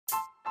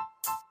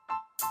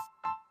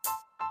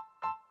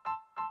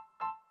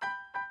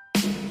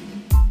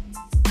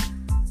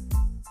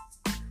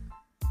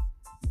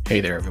Hey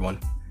there, everyone.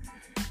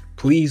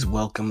 Please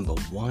welcome the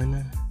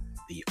one,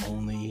 the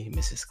only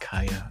Mrs.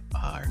 Kaya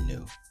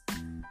Arnoux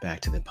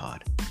back to the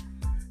pod.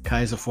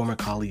 Kaya is a former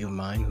colleague of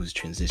mine who's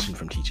transitioned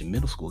from teaching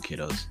middle school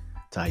kiddos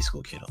to high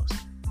school kiddos.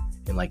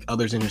 And like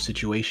others in her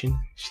situation,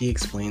 she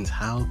explains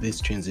how this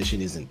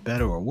transition isn't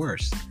better or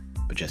worse,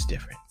 but just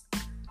different.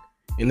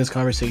 In this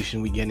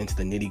conversation, we get into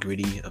the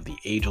nitty-gritty of the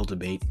age-old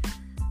debate: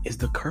 is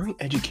the current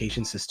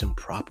education system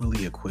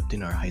properly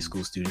equipping our high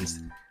school students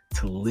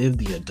to live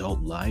the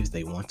adult lives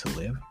they want to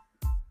live?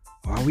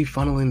 Or are we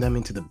funneling them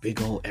into the big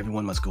old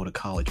everyone must go to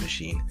college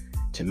machine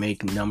to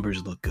make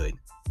numbers look good?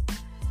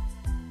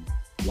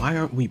 Why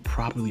aren't we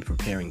properly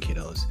preparing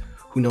kiddos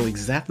who know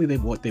exactly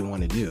what they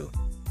want to do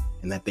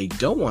and that they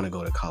don't want to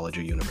go to college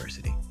or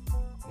university?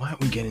 Why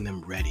aren't we getting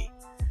them ready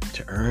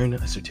to earn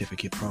a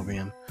certificate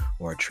program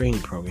or a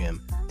training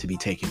program to be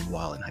taken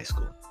while in high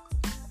school?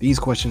 These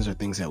questions are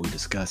things that we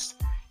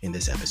discussed in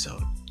this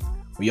episode.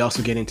 We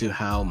also get into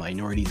how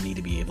minorities need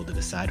to be able to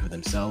decide for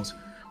themselves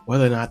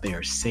whether or not they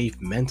are safe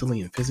mentally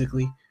and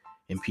physically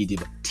in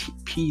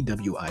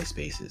PWI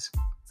spaces.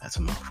 That's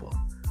a mouthful.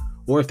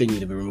 Or if they need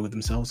to remove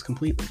themselves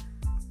completely.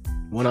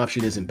 One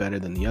option isn't better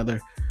than the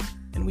other,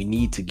 and we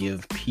need to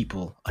give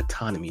people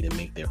autonomy to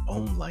make their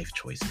own life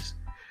choices.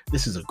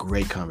 This is a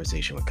great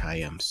conversation with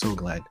Kaya. I'm so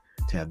glad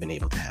to have been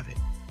able to have it.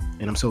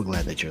 And I'm so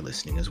glad that you're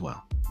listening as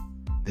well.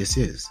 This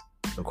is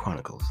The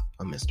Chronicles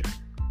of Mr.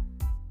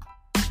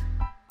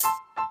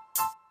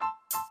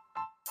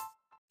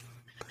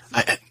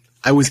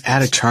 I was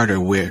at a charter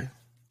where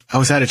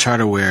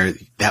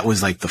that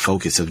was like the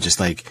focus of just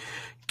like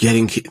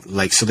getting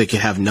like so they could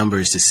have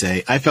numbers to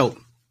say. I felt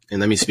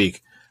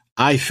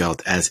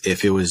as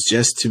if it was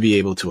just to be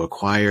able to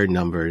acquire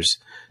numbers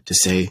to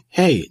say,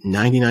 hey,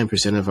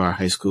 99% of our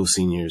high school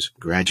seniors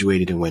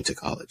graduated and went to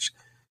college.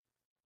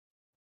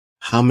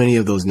 How many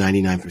of those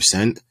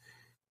 99%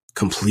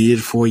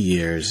 completed 4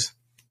 years,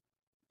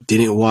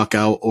 didn't walk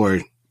out,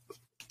 or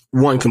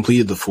one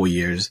completed the 4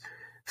 years,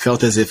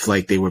 felt as if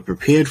like they were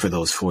prepared for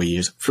those 4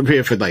 years,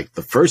 prepared for like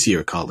the first year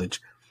of college,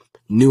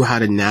 knew how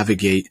to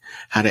navigate,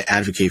 how to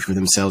advocate for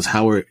themselves,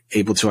 how we're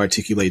able to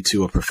articulate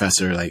to a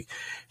professor like,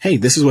 hey,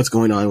 this is what's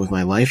going on with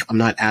my life. I'm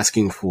not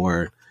asking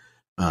for,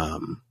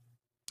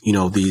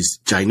 these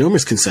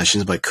ginormous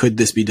concessions, but could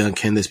this be done?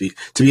 Can this be,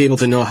 to be able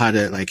to know how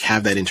to like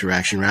have that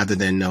interaction rather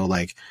than know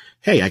like,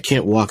 hey, I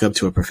can't walk up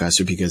to a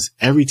professor because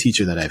every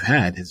teacher that I've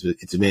had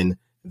it's been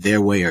their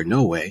way or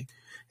no way.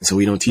 And so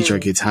we don't teach our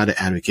kids how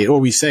to advocate, or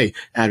we say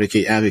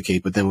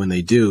advocate, but then when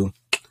they do,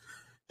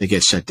 they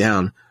get shut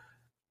down.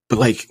 But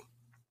like,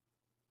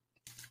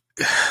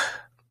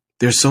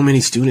 there's so many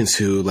students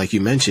who, like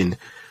you mentioned,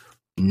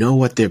 know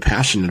what they're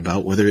passionate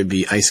about, whether it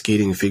be ice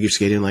skating, figure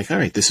skating, like, all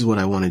right, this is what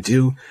I want to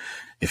do.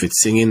 If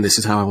it's singing, this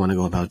is how I want to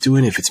go about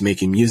doing it. If it's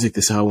making music,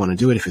 this is how I want to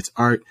do it. If it's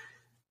art,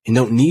 you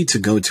don't need to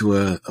go to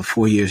a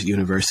 4 years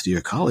university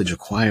or college,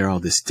 acquire all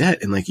this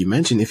debt. And like you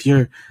mentioned, if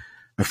you're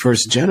a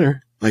first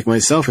gener like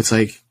myself, it's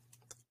like,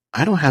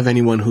 I don't have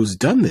anyone who's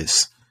done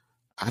this.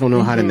 I don't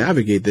know how to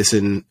navigate this.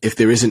 And if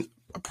there isn't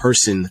a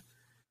person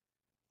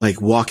like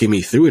walking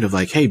me through it of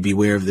like, hey,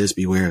 beware of this,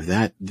 beware of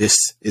that. This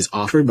is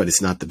offered, but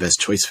it's not the best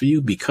choice for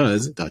you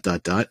because ...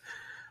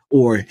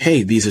 Or,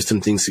 hey, these are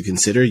some things to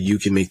consider. You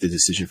can make the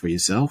decision for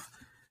yourself.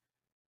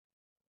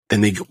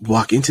 Then they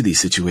walk into these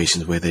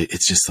situations where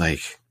it's just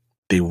like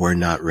they were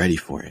not ready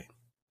for it.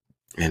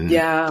 And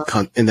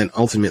then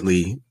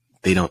ultimately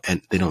they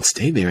don't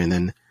stay there. And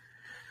then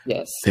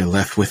they're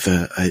left with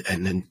a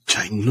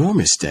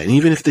ginormous debt. And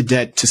even if the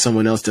debt to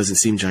someone else doesn't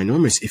seem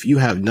ginormous, if you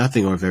have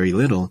nothing or very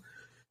little,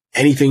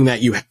 anything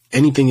that you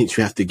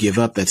have to give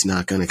up that's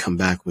not going to come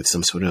back with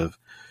some sort of,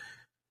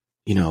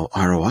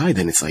 ROI,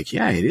 then it's like,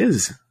 yeah, it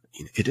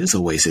is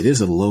a waste. It is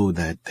a load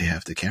that they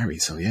have to carry.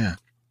 So yeah,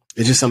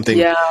 it's just something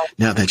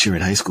now that you're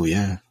in high school.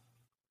 Yeah.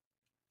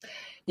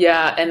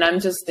 Yeah. And I'm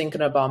just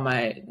thinking about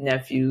my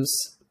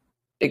nephew's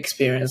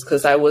experience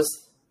because I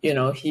was,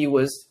 he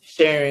was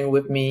sharing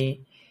with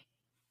me,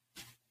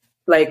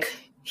 like,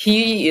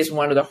 he is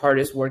one of the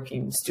hardest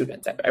working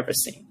students I've ever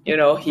seen.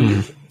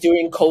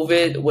 During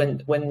COVID,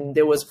 when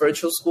there was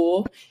virtual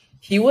school,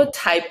 he would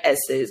type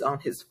essays on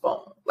his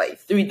phone, like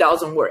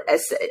 3,000 word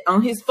essay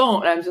on his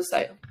phone. And I'm just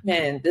like,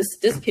 man,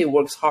 this kid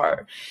works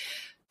hard.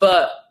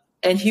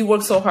 And he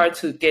worked so hard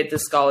to get the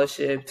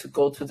scholarship to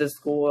go to the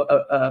school,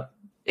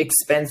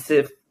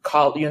 expensive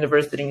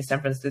university in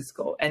San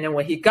Francisco. And then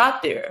when he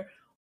got there,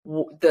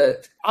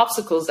 the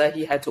obstacles that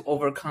he had to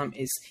overcome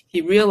is he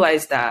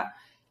realized that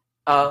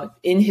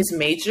in his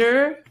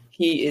major,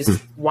 he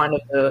is one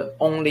of the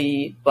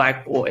only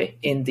Black boy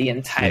in the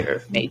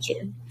entire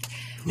major.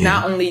 Yeah.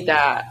 Not only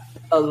that,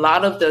 a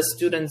lot of the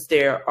students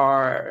there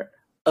are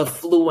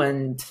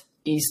affluent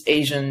East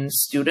Asian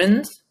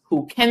students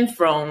who came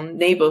from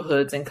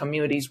neighborhoods and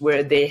communities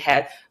where they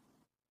had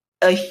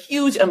a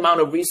huge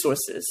amount of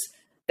resources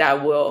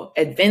that will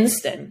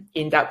advance them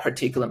in that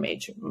particular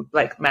major,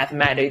 like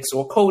mathematics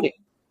or coding,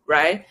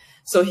 right?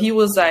 So he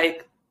was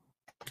like,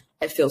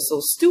 I feel so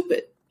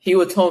stupid. He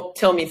would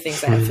tell me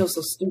things that I feel so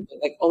stupid.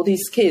 Like, all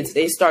these kids,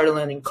 they started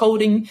learning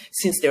coding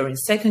since they were in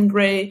second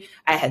grade.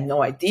 I had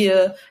no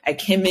idea. I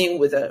came in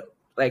with a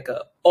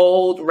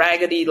old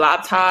raggedy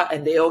laptop,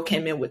 and they all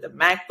came in with a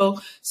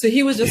MacBook. So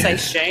he was just like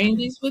sharing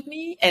these with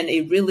me, and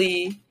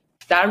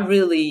that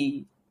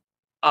really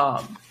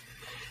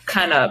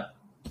kind of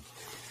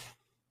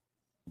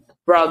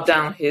brought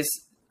down his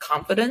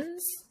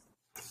confidence.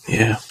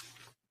 Yeah.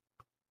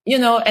 You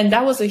know, and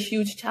that was a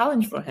huge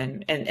challenge for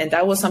him. And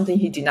that was something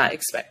he did not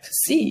expect to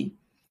see,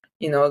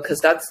 you know, because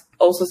that's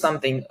also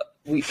something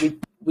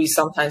we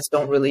sometimes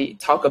don't really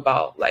talk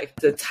about, like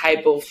the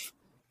type of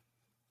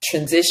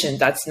transition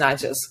that's not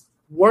just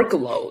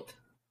workload,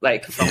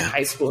 like from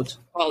high school to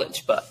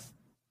college, but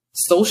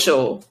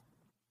social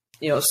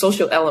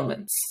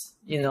elements,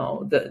 you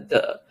know,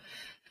 the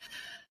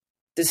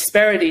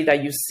disparity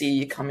that you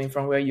see coming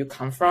from where you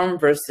come from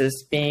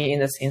versus being in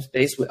the same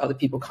space with other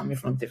people coming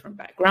from different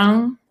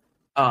background.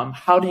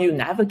 How do you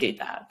navigate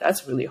that?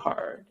 That's really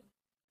hard.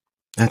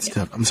 That's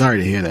tough. I'm sorry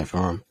to hear that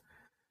from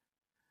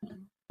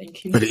him.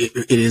 Thank you. But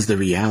it is the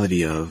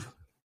reality of,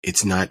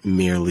 it's not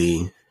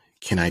merely,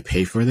 can I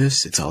pay for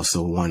this? It's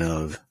also one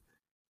of,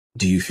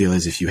 do you feel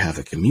as if you have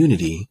a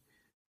community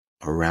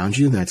around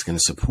you that's going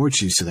to support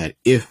you, so that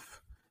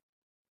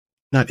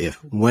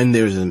when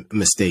there's a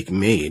mistake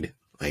made,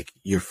 like,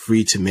 you're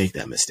free to make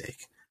that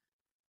mistake.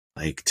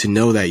 Like, to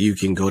know that you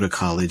can go to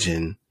college,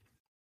 and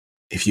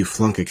if you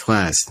flunk a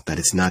class, that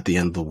it's not the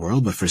end of the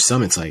world. But for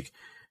some, it's like,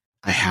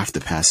 I have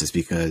to pass this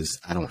because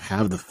I don't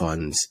have the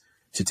funds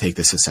to take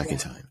this a second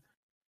time.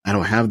 I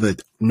don't have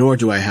nor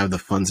do I have the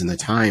funds and the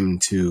time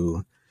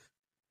to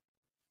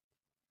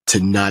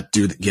not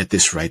get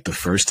this right the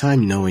first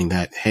time, knowing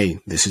that, hey,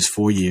 this is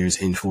 4 years.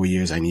 In 4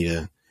 years, I need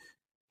to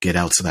get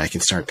out so that I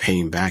can start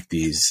paying back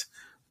these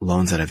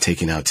loans that I've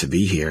taken out to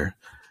be here.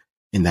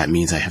 And that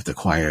means I have to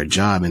acquire a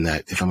job, and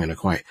that if I'm going to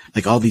acquire,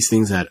 like, all these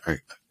things that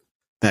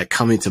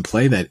come into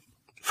play, that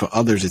for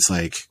others, it's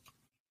like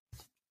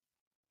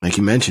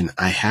you mentioned,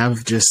 I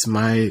have just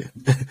my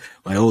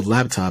old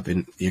laptop,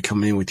 and you're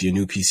coming in with your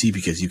new PC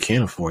because you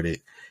can't afford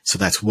it. So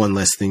that's one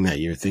less thing that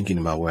you're thinking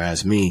about.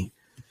 Whereas me,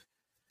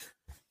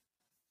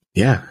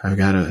 they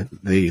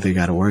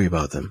gotta worry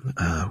about them,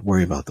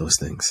 worry about those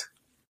things.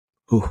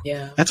 Ooh,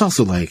 yeah. That's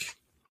also like,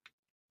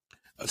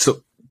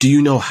 so do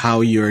you know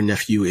how your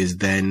nephew is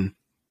then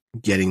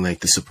getting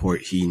like the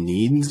support he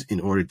needs in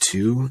order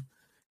to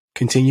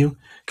continue?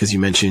 Because you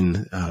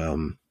mentioned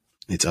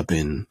it's up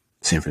in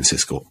San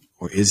Francisco,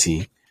 or is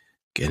he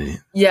getting it?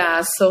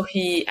 Yeah, so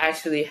he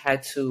actually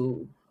had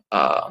to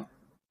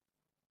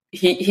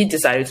he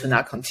decided to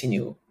not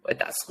continue at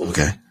that school.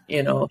 Okay.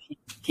 You know,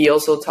 he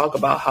also talked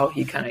about how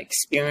he kind of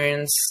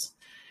experienced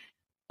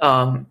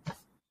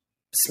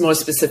more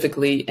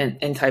specifically an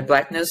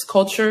anti-Blackness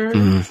culture,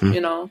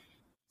 you know.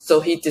 So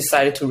he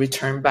decided to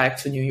return back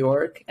to New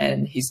York,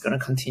 and he's going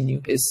to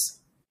continue his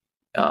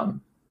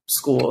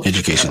school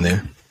education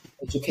there.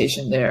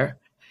 Education there.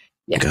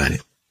 Yeah. Got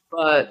it.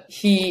 But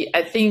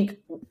I think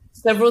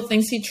several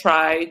things he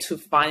tried to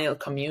find a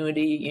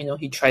community. You know,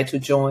 he tried to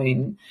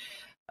join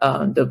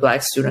the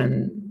Black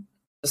Student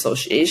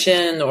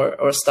Association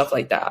or stuff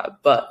like that.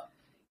 But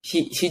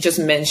he just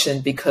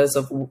mentioned, because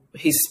of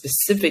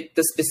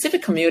the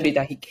specific community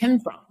that he came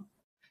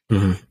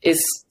from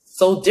is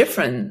so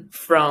different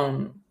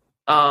from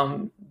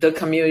the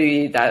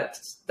community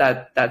that's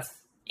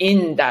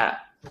in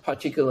that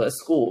particular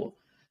school.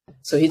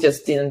 So he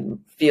just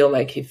didn't feel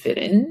like he fit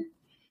in.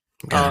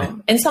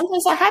 And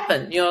sometimes that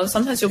happens. You know,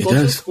 sometimes you go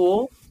to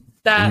school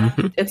that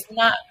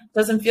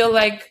doesn't feel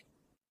like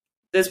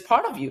there's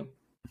part of you.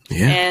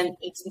 Yeah. And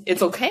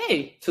it's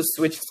okay to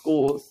switch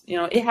schools. You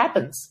know, it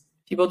happens.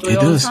 People do it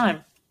all the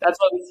time. That's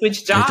why we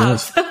switch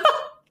jobs.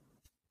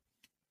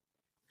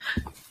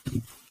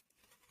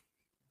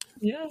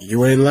 Yeah.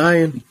 You ain't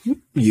lying.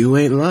 You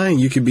ain't lying.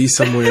 You could be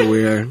somewhere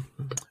where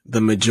the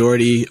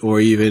majority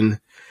or even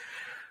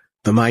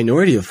the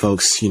minority of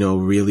folks, you know,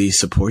 really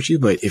support you.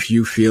 But if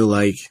you feel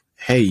like,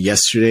 hey,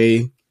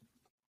 yesterday's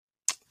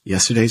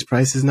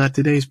price is not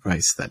today's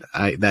price,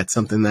 that's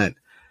something that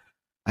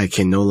I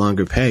can no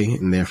longer pay,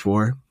 and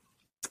therefore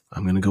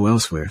I'm going to go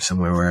elsewhere,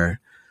 somewhere where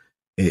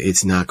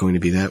it's not going to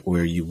be that,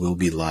 where you will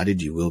be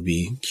lauded, you will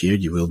be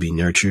cured, you will be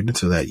nurtured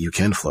so that you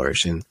can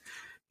flourish. And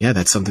yeah,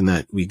 that's something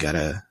that we got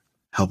to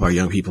help our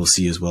young people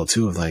see as well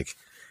too, of like,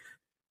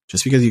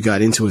 just because you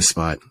got into a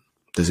spot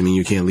doesn't mean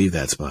you can't leave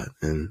that spot.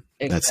 And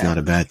that's not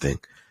a bad thing.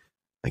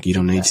 Like, you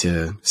don't need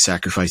to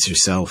sacrifice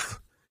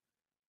yourself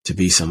to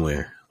be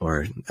somewhere,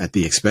 or at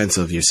the expense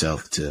of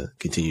yourself to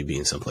continue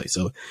being someplace.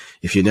 So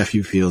if your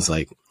nephew feels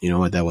like, you know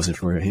what, that wasn't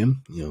for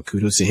him, you know,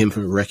 kudos to him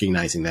for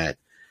recognizing that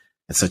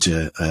at such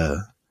a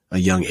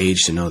young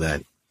age, to know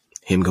that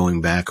him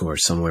going back, or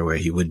somewhere where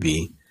he would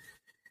be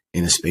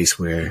in a space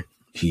where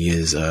he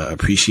is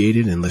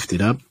appreciated and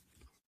lifted up.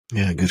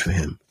 Yeah, good for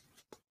him.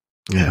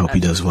 Yeah, I hope he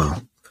does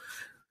well.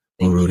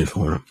 We're rooting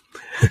for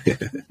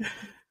him.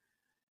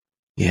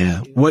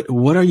 Yeah.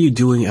 What are you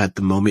doing at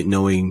the moment,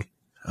 knowing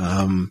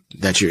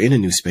that you're in a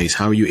new space?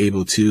 How are you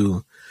able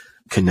to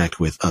connect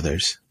with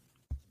others?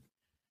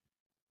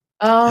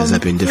 Has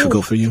that been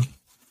difficult for you?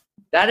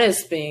 That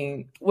has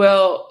been,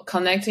 well,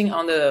 connecting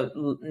on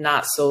the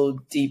not so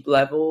deep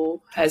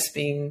level has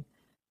been,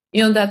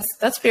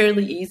 that's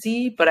fairly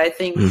easy, but I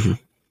think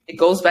it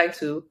goes back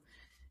to,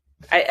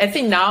 I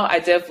think now I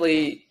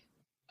definitely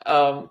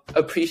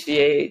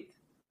appreciate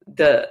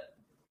the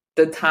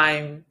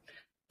time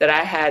that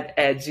I had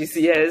at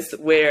GCS,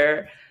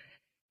 where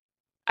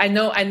I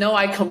know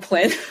I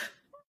complain.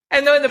 I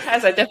know in the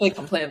past I definitely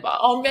complained about,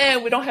 oh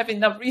man, we don't have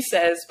enough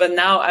recess. But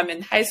now I'm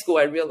in high school,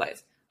 I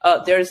realize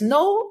there's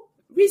no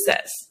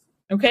recess.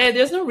 Okay,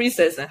 there's no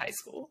recess in high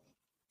school.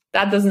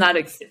 That does not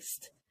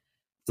exist.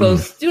 So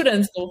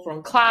students go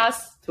from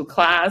class to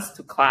class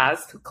to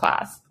class to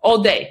class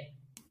all day.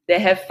 They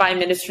have 5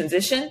 minutes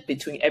transition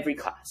between every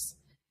class.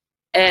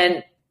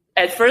 And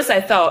at first I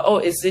thought, oh,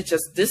 is it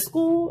just this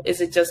school? Is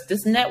it just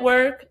this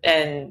network?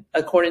 And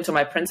according to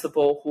my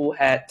principal, who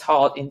had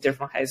taught in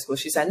different high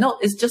schools, she said, no,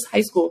 it's just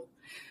high school.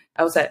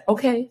 I was like,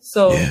 okay,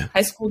 so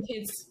high school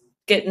kids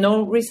get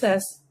no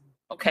recess.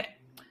 Okay.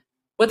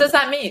 What does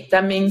that mean?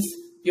 That means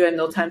you have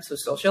no time to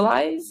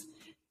socialize.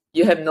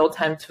 You have no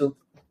time to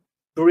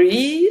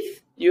breathe.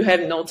 You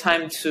have no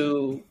time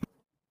to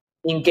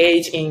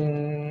engage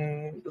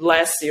in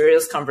less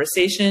serious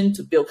conversation,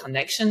 to build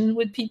connection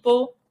with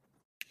people.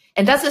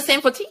 And that's the same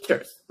for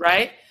teachers,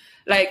 right?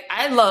 Like,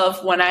 I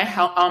love when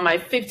on my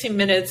 15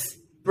 minutes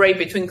break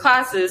between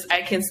classes,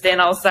 I can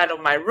stand outside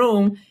of my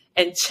room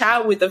and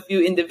chat with a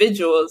few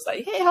individuals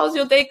like, hey, how's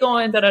your day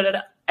going? Da, da, da,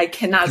 da. I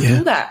cannot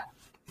do that.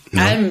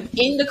 No. I'm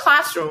in the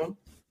classroom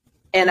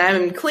and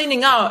I'm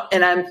cleaning out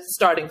and I'm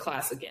starting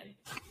class again.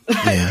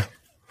 Yeah.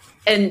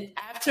 And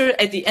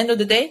at the end of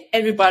the day,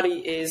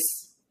 everybody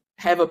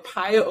have a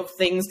pile of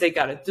things they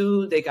got to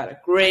do. They got to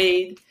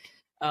grade.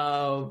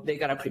 They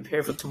got to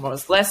prepare for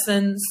tomorrow's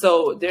lesson.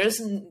 So there's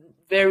a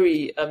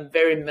very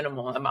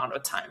minimal amount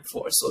of time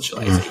for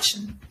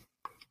socialization.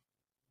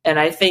 And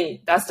I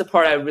think that's the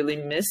part I really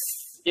miss,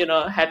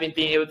 having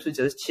been able to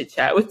just chit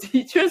chat with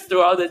teachers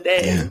throughout the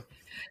day,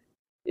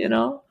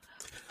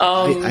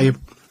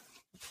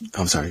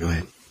 I'm sorry, go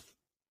ahead.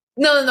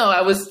 No.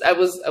 I was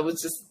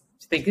just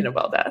thinking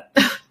about that.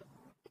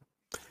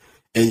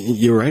 And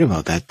you're right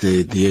about that.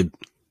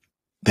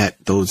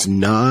 That those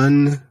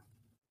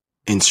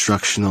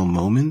non-instructional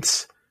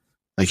moments,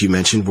 like you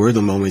mentioned, were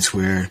the moments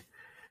where,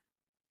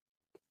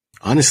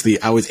 honestly,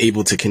 I was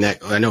able to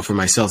connect. I know for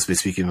myself,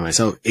 speaking for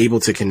myself, able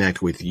to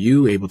connect with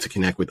you, able to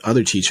connect with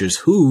other teachers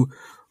who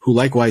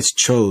likewise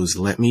chose,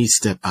 let me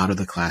step out of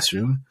the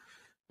classroom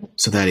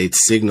so that it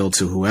signaled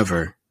to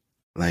whoever,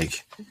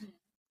 like,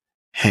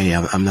 hey,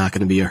 I'm not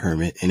going to be a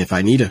hermit. And if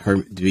I need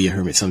to be a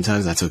hermit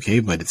sometimes, that's okay,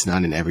 but it's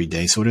not an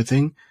everyday sort of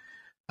thing.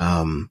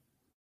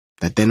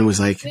 That then was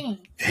like,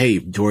 hey,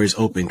 doors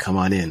open, come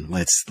on in.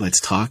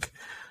 Let's talk.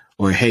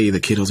 Or, hey, the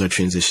kiddos are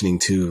transitioning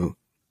to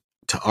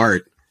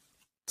art.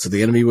 So they're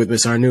going to be with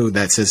Miss Arnoux.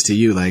 That says to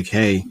you, like,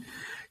 hey,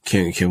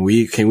 can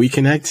we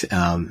connect?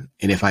 And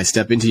if I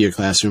step into your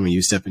classroom and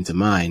you step into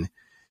mine,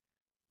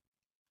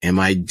 am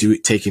I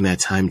taking that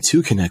time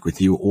to connect with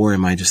you? Or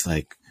am I just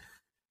like,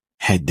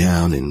 head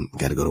down and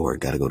gotta go to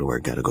work.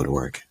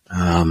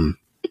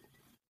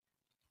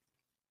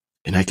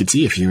 And I could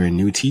see if you're a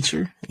new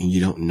teacher and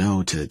you don't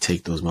know to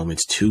take those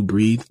moments to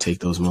breathe, take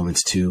those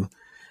moments to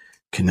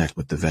connect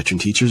with the veteran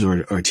teachers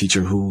or a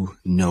teacher who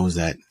knows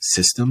that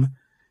system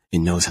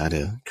and knows how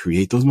to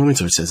create those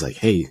moments, or it says like,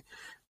 hey,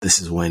 this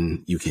is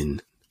when you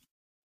can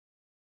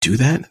do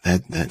that.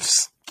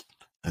 That's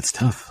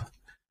tough.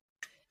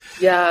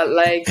 Yeah,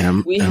 like,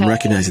 and I'm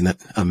recognizing that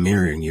I'm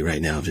mirroring you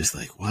right now. I'm just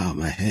like, wow,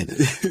 my head.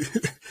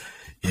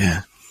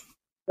 Yeah.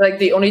 Like,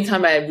 the only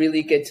time I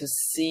really get to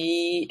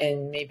see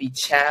and maybe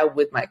chat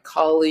with my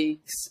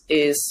colleagues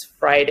is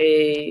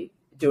Friday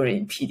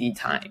during PD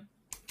time,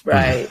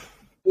 right?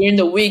 During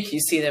the week,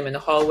 you see them in the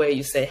hallway,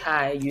 you say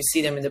hi. You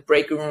see them in the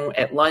break room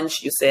at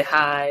lunch, you say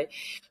hi.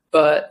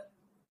 But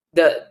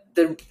the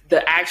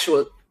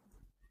actual,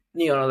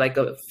 like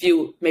a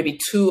few, maybe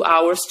 2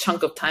 hours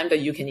chunk of time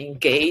that you can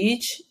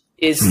engage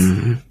is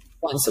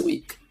once a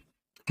week.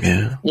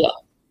 Yeah. Yeah.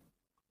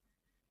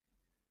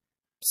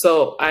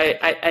 So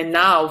I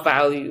now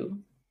value,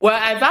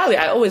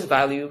 I always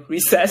value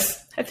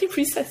recess. I think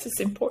recess is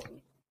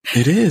important.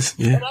 It is.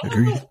 Yeah,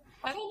 agreed.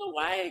 I don't know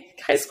why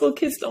high school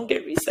kids don't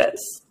get recess.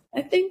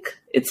 I think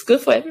it's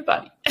good for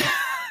everybody.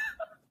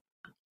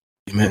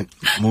 You meant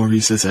more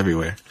recess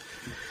everywhere.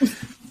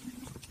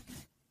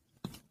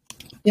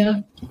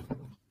 Yeah.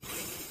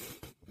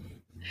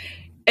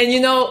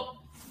 And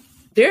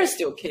they're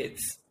still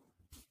kids.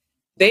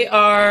 They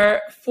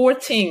are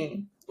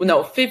 15 to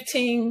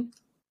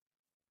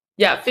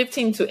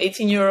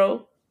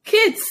 18-year-old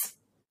kids.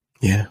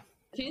 Yeah.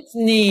 Kids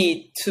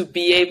need to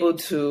be able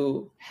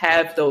to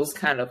have those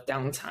kind of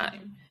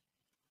downtime.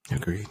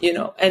 Agreed.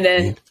 And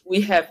then we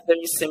have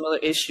very similar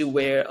issue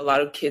where a lot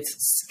of kids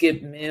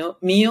skip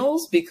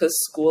meals because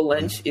school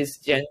lunch is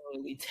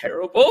generally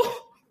terrible.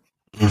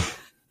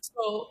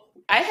 So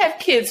I have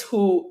kids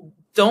who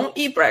don't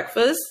eat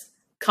breakfast.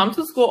 come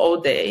to school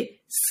all day,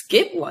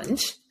 skip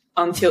lunch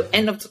until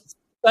end of. So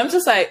I'm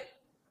just like,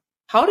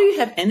 how do you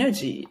have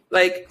energy?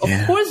 Like, of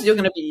course you're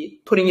gonna be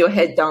putting your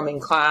head down in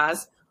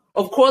class.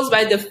 Of course,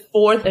 by the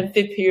 4th and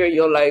 5th period,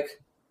 you're like,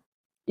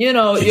 you're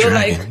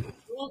drained.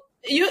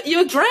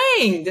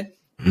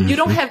 Mm-hmm. You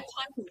don't have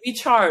time to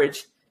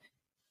recharge.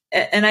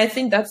 And I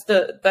think that's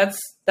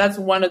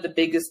one of the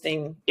biggest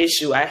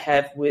issue I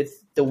have with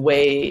the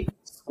way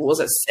schools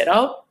are set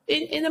up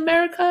in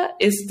America,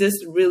 is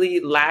this really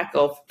lack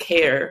of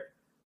care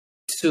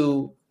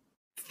to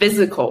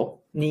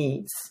physical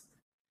needs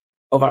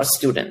of our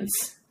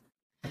students.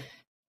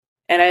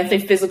 And I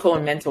think physical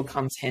and mental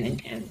comes hand in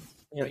hand.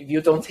 If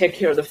you don't take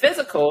care of the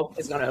physical,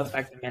 it's going to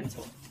affect the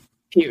mental,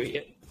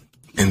 period.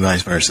 And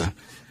vice versa.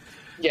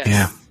 Yes.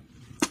 Yeah.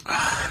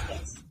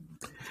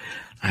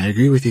 I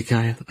agree with you,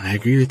 Kaya. I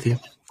agree with you.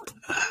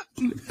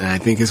 And I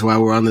think it's why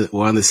we're on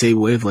the same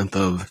wavelength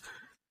of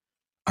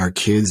our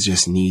kids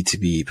just need to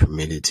be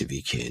permitted to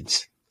be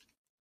kids,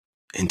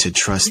 and to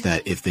trust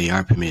that if they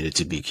are permitted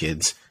to be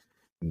kids,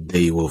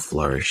 they will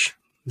flourish.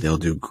 They'll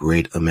do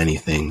great at many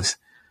things.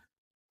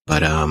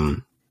 But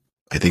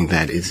I think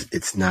that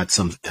it's not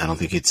I don't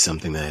think it's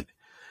something that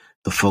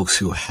the folks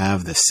who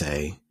have the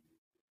say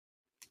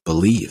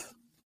believe.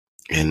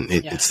 And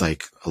it's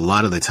like a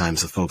lot of the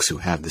times the folks who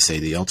have the say,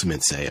 the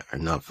ultimate say, are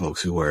not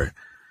folks who were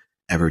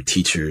ever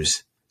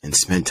teachers and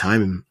spent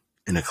time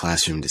in a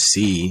classroom to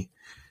see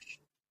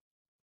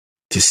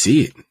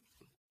it.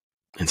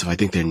 And so I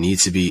think there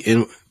needs to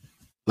be,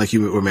 like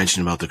you were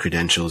mentioning about the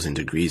credentials and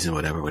degrees and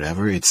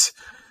whatever, it's,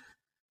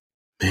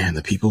 man,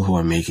 the people who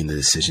are making the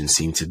decisions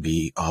seem to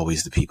be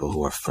always the people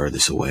who are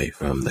furthest away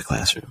from the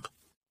classroom.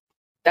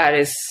 That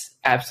is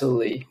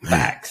absolutely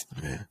facts.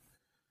 Yeah.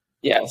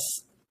 Yes.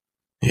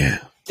 Yeah.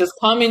 Just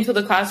come into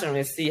the classroom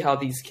and see how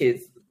these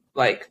kids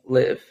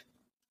live.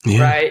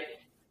 Yeah. Right?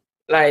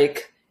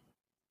 Like,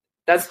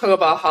 let's talk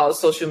about how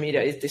social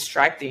media is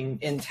distracting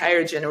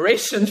entire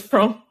generations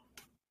from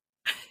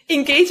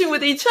engaging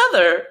with each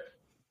other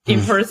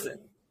in person.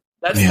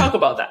 Let's talk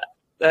about that.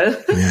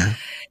 Yeah.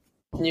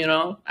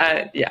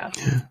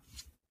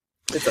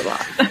 It's a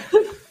lot.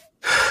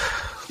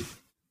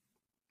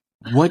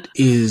 What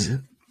is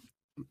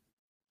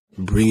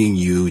bringing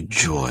you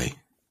joy?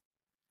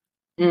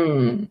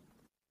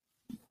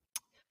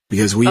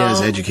 Because we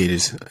as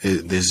educators,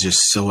 there's just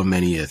so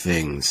many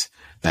things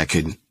that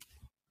could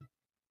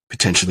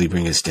potentially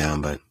bring us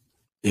down. But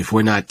if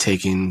we're not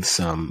taking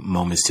some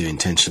moments to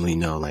intentionally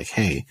know, like,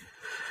 hey,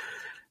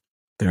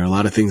 there are a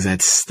lot of things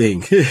that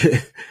stink,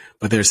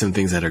 but there are some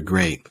things that are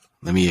great.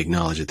 Let me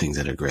acknowledge the things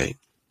that are great.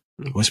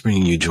 What's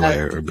bringing you joy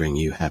or bringing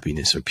you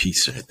happiness or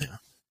peace right now?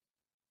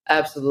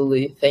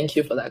 Absolutely. Thank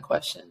you for that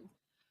question.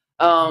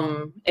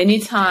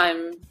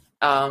 Anytime,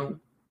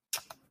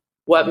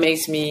 what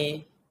makes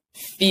me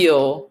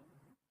feel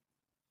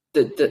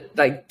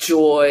the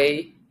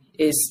joy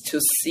is to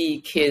see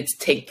kids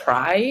take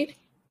pride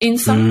in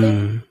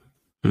something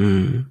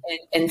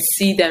and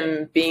see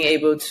them being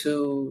able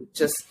to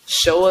just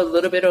show a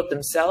little bit of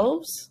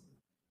themselves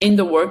in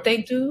the work they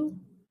do.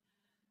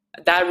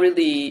 That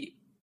really,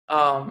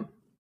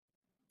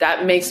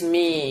 that makes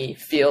me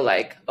feel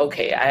like,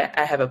 okay,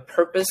 I have a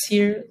purpose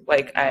here.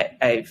 Like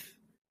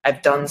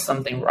I've done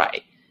something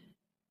right.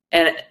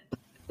 And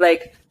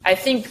like, I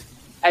think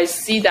I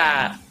see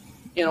that,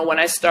 when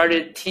I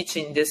started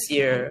teaching this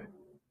year,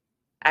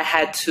 I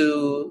had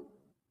to,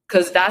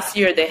 because last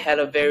year they had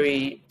a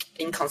very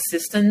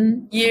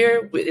inconsistent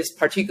year,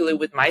 particularly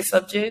with my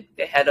subject.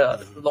 They had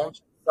a long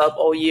sub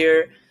all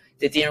year.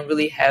 They didn't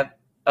really have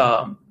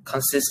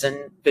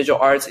consistent visual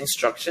arts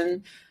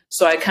instruction.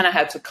 So I kind of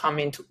had to come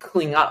in to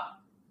clean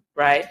up,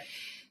 right?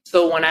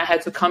 So when I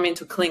had to come in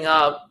to clean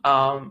up,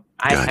 I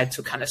had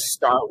to kind of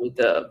start with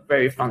the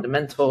very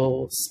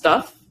fundamental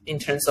stuff in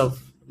terms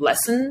of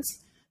lessons.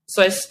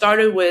 So I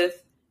started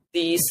with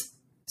these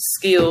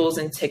skills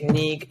and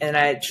technique, and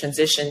I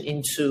transitioned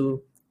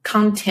into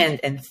content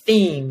and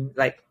theme,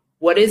 like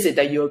what is it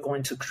that you're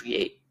going to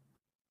create?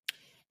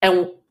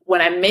 And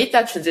when I made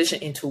that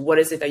transition into what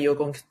is it that you're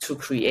going to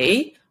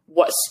create,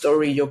 what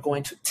story you're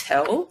going to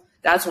tell,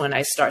 that's when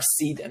I start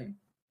see them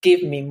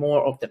give me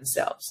more of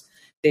themselves.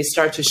 They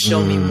start to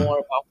show me more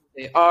about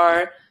who they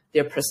are,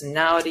 their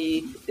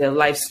personality, their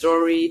life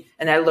story.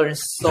 And I learned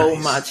so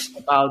much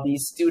about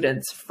these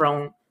students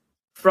from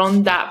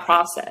that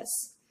process.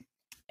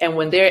 And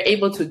when they're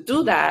able to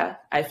do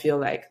that, I feel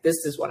like this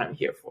is what I'm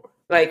here for.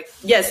 Like,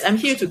 yes, I'm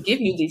here to give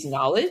you this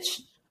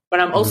knowledge, but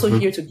I'm also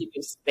here to give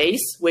you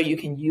space where you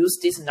can use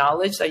this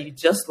knowledge that you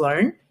just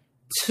learned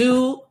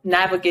to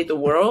navigate the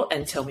world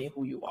and tell me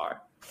who you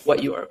are,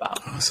 what you are about.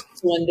 Awesome.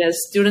 So when the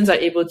students are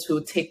able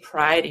to take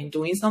pride in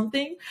doing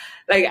something,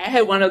 like I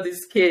had one of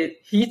these kids,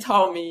 he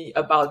taught me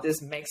about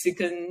this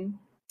Mexican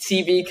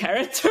TV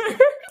character.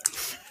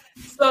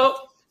 So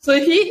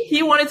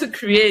he wanted to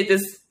create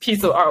this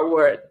piece of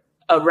artwork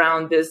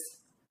around this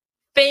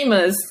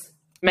famous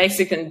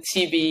Mexican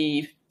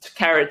TV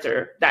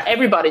character that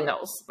everybody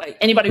knows. Like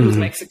anybody who's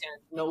Mexican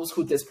knows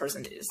who this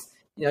person is.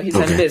 He's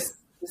in this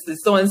this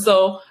is so and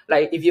so.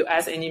 Like if you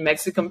ask any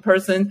Mexican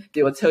person,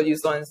 they will tell you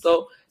so and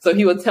so. So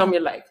he would tell me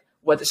like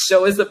what the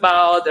show is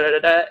about, da, da,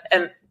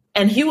 da,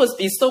 and he was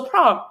be so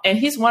proud. And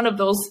he's one of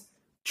those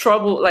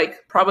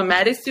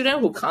problematic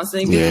student who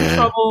constantly gets in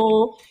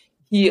trouble.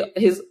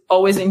 He's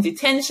always in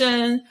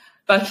detention,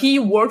 but he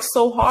worked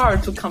so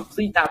hard to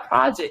complete that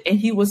project. And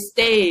he would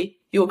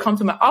come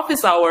to my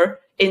office hour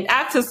and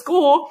after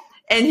school,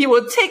 and he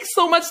would take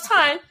so much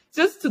time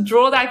just to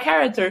draw that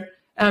character.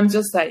 And I'm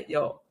just like,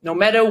 yo, no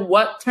matter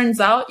what turns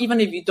out, even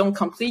if you don't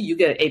complete, you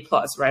get an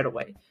A+ right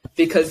away.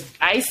 Because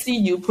I see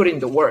you put in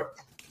the work.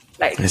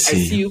 Like I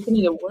see you put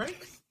in the work,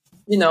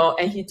 you know,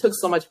 and he took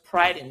so much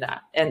pride in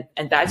that. And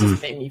that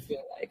just made me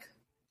feel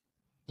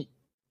like,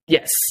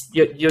 yes,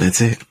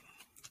 that's it.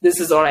 This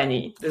is all I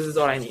need. This is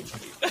all I need.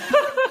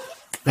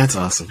 That's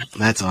awesome.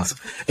 That's awesome.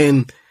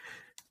 And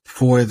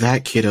for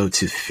that kiddo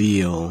to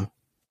feel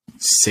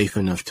safe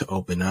enough to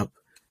open up,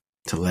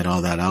 to let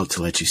all that out,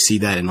 to let you see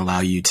that and allow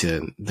you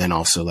to then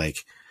also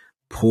like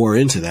pour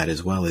into that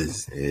as well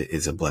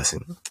is a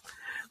blessing.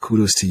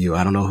 Kudos to you.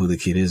 I don't know who the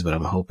kid is, but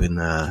I'm hoping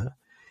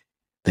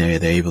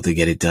they're able to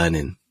get it done.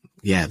 And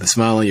yeah, the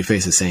smile on your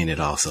face is saying it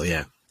all. So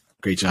yeah,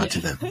 great job to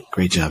them.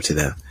 Great job to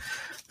them.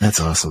 That's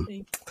awesome.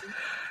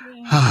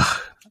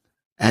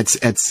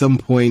 At some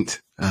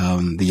point,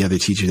 the other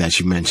teacher that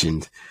you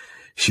mentioned,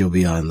 she'll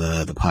be on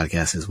the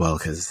podcast as well.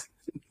 Cause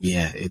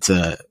yeah, it's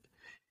a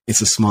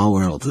small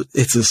world.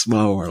 It's a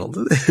small world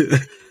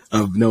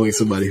of knowing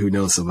somebody who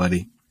knows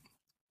somebody.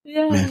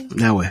 Yeah. Man,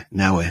 now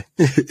we're.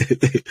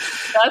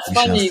 That's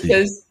funny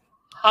because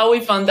how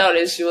we found out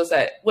is she was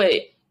like,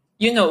 wait,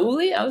 you know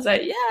Uli? I was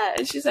like, yeah.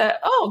 And she said,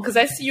 oh, because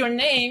I see your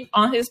name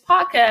on his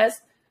podcast.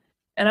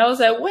 And I was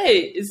like,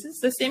 wait, is this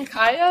the same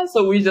Kaya?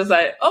 So we just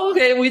like, oh,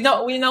 okay, we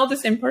know the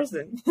same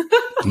person.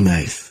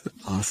 Nice.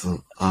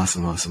 Awesome.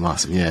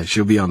 Yeah,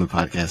 she'll be on the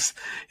podcast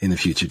in the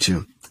future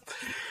too.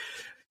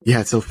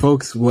 Yeah, so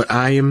folks, what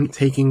I am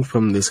taking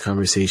from this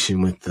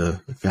conversation with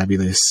the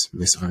fabulous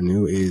Miss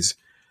Arnoux is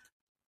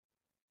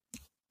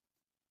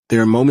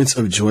there are moments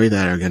of joy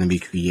that are going to be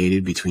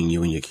created between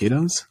you and your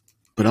kiddos.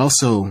 But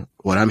also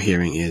what I'm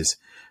hearing is,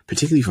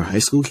 particularly for high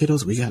school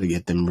kiddos, we got to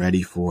get them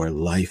ready for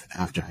life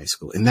after high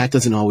school. And that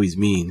doesn't always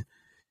mean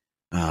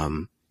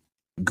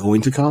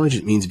going to college.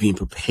 It means being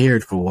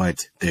prepared for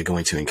what they're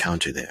going to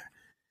encounter there.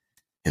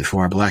 And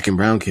for our Black and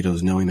brown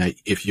kiddos, knowing that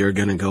if you're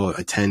going to go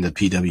attend a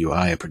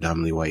PWI, a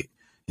predominantly white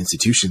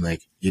institution,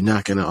 like you're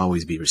not going to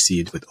always be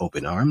received with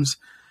open arms.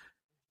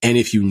 And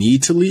if you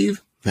need to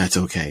leave, that's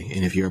okay.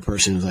 And if you're a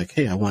person who's like,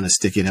 hey, I want to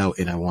stick it out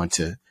and I want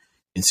to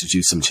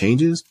institute some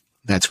changes,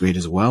 that's great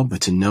as well.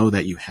 But to know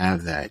that you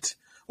have that,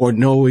 or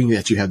knowing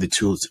that you have the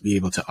tools to be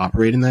able to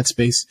operate in that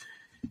space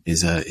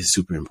is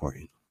super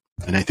important.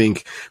 And I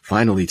think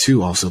finally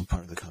too, also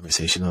part of the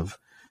conversation of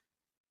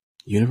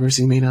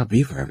university may not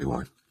be for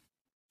everyone.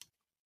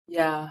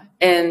 Yeah.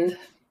 And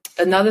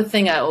another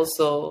thing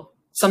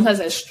sometimes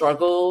I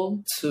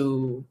struggle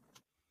to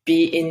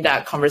be in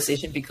that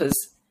conversation because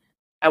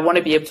I want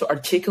to be able to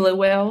articulate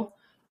well,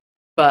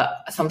 but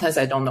sometimes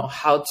I don't know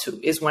how to,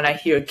 is when I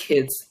hear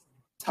kids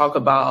talk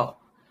about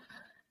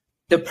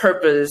the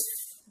purpose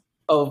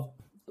of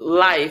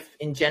life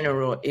in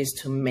general is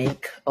to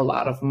make a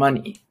lot of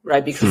money,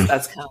 right? Because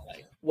that's kind of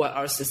like what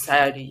our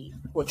society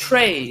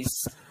portrays,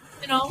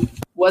 you know,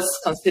 what's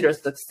considered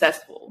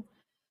successful.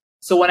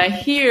 So when I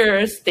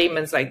hear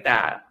statements like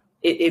that,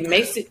 it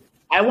makes it,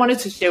 I wanted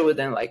to share with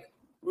them, like,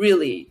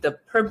 really the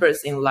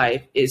purpose in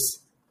life is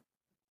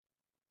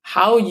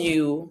how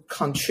you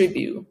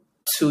contribute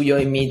to your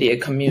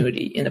immediate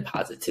community in a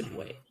positive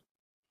way.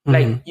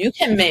 Like you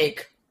can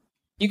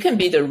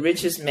be the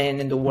richest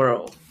man in the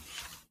world,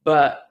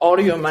 but all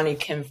of your money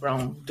came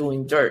from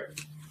doing dirt.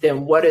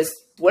 Then what is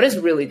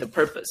really the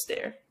purpose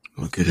there?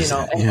 What good is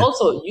that? And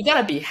also you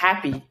gotta be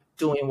happy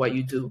doing what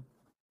you do.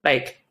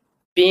 Like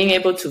being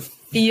able to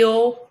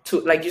feel,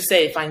 like you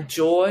say, find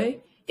joy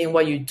in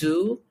what you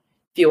do,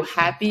 feel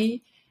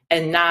happy,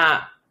 and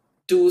not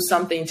do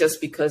something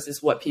just because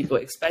it's what people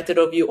expected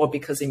of you or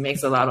because it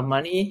makes a lot of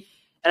money.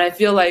 And I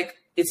feel like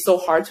it's so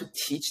hard to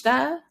teach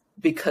that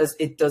because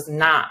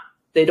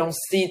they don't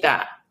see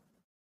that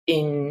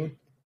in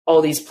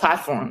all these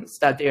platforms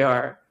that they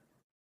are,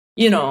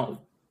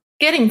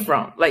 getting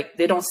from. Like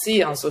they don't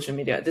see it on social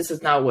media. This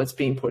is not what's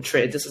being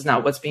portrayed. This is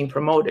not what's being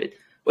promoted.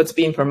 What's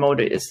being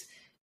promoted is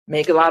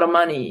make a lot of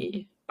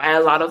money, buy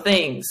a lot of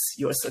things,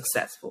 you're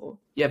successful.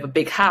 You have a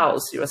big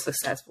house, you're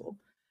successful.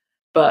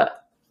 But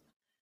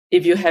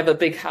if you have a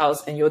big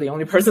house and you're the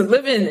only person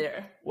living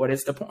there, what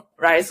is the point,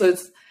 right? So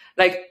it's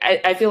like,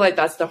 I feel like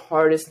that's the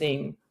hardest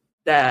thing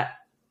that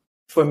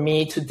for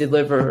me to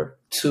deliver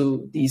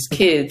to these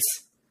kids,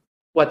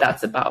 what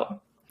that's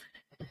about.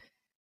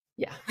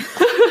 Yeah.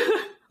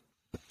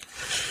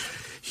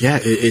 Yeah,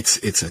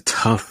 it's a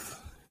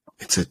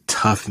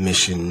tough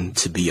mission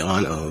to be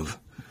on, of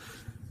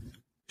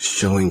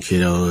showing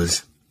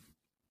kiddos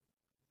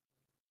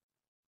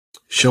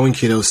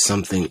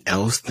something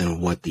else than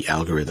what the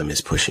algorithm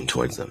is pushing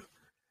towards them.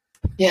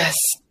 Yes.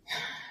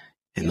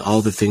 and Yes.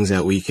 all the things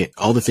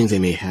they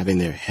may have in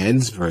their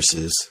heads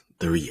versus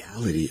the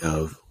reality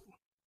of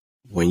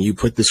when you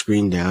put the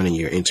screen down and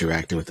you're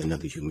interacting with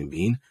another human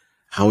being,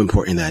 how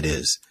important that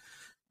is.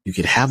 You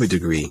could have a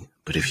degree,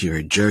 but if you're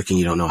a jerk and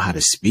you don't know how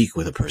to speak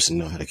with a person,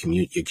 know how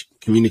to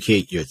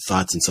communicate your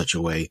thoughts in such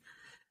a way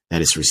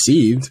that it's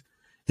received,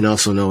 and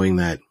also knowing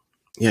that,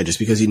 yeah, just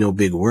because you know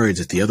big words,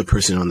 if the other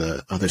person on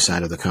the other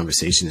side of the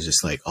conversation is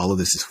just like, all of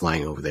this is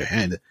flying over their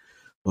head,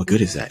 what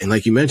good is that? And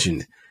like you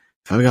mentioned,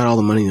 if I got all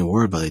the money in the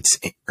world, but it's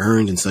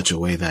earned in such a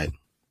way that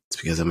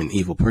it's because I'm an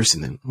evil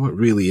person, then what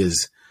really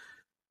is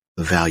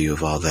the value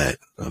of all that,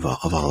 of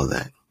all of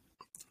that?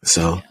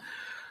 So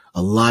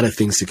a lot of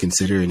things to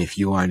consider. And if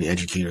you are an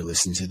educator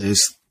listening to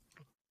this,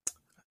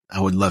 I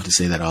would love to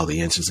say that all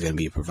the answers are going to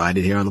be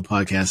provided here on the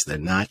podcast. They're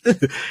not.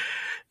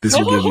 This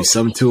will give you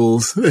some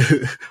tools.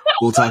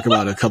 We'll talk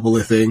about a couple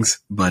of things,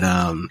 but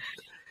I'm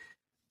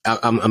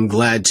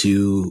glad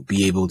to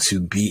be able to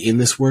be in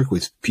this work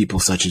with people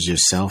such as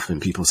yourself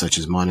and people such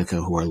as Monica,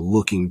 who are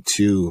looking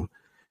to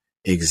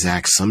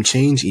exact some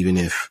change, even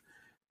if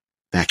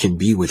that can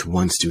be with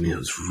one student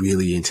who's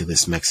really into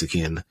this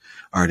Mexican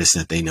artist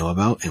that they know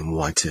about and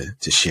want to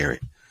share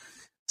it.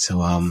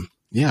 So,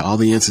 yeah, all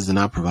the answers are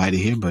not provided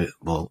here, but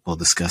we'll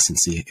discuss and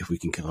see if we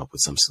can come up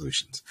with some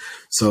solutions.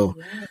 So,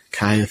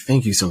 Kaya,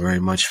 thank you so very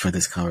much for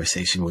this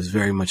conversation. It was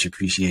very much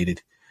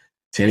appreciated.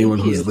 To anyone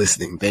who's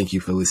listening, thank you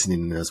for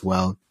listening as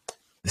well.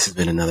 This has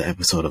been another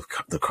episode of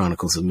The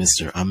Chronicles of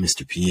Mr. I'm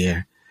Mr.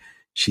 Pierre.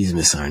 She's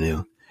Miss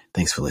Arnoux.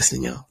 Thanks for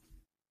listening, y'all.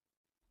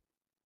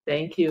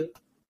 Thank you.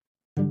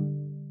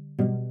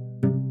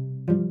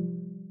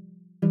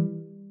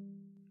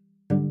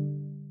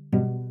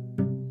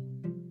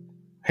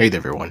 Hey there,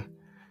 everyone.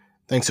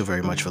 Thanks so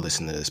very much for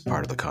listening to this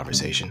part of the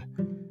conversation.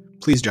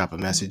 Please drop a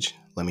message.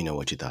 Let me know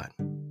what you thought.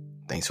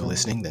 Thanks for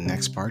listening. The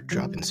next part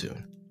dropping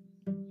soon.